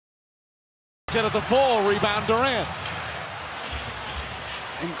Get at the full rebound, Durant.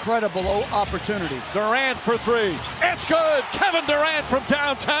 Incredible opportunity. Durant for three. It's good. Kevin Durant from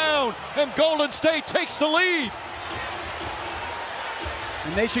downtown, and Golden State takes the lead.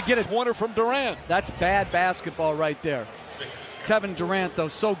 And they should get it. Pointer from Durant. That's bad basketball right there. Kevin Durant, though,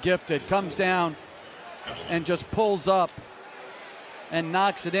 so gifted, comes down and just pulls up and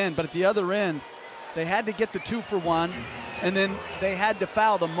knocks it in. But at the other end, they had to get the 2 for 1, and then they had to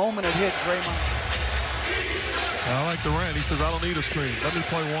foul the moment it hit Draymond. I like Durant. He says, I don't need a screen. Let me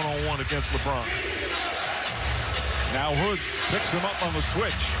play one-on-one against LeBron. Now Hood picks him up on the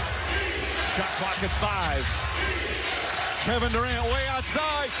switch. Shot clock at 5. Kevin Durant way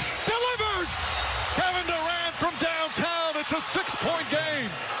outside. Delivers! Kevin Durant from downtown. It's a 6-point game.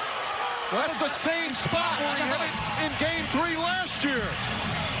 That's the same spot where he hit it in Game 3 last year.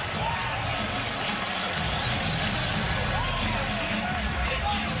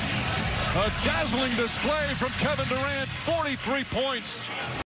 A dazzling display from Kevin Durant, 43 points.